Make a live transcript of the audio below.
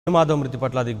వెను మాధవ్ మృతి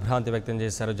పట్ల దిగ్భ్రాంతి వ్యక్తం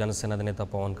చేశారు జనసేన అధినేత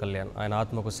పవన్ కళ్యాణ్. ఆయన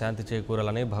ఆత్మకు శాంతి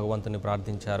చేకూరాలని భగవంతుని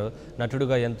ప్రార్థించారు.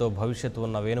 నటుడుగా ఎంతో భవిష్యత్తు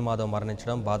ఉన్న వెను మాధవ్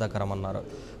మరణించడం బాధాకరమన్నారు.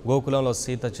 గోకులంలో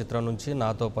సీత చిత్రం నుంచి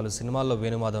నాతో పలు సినిమాల్లో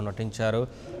వెను మాధవ్ నటించారు.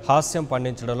 హాస్యం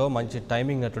పండించడంలో మంచి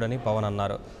టైమింగ్ నటుడని పవన్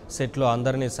అన్నారు. సెట్లో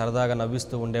అందరినీ సరదాగా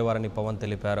నవ్విస్తూ ఉండేవారని పవన్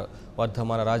తెలిపారు.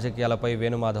 వర్ధమాన రాజకీయాలపై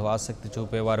వెను మాధవ్ ఆసక్తి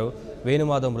చూపేవారు. వెను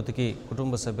మాధవ్ మృతికి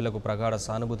కుటుంబ సభ్యులకు ప్రగాఢ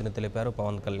సానుభూతిని తెలిపారు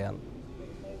పవన్ కళ్యాణ్.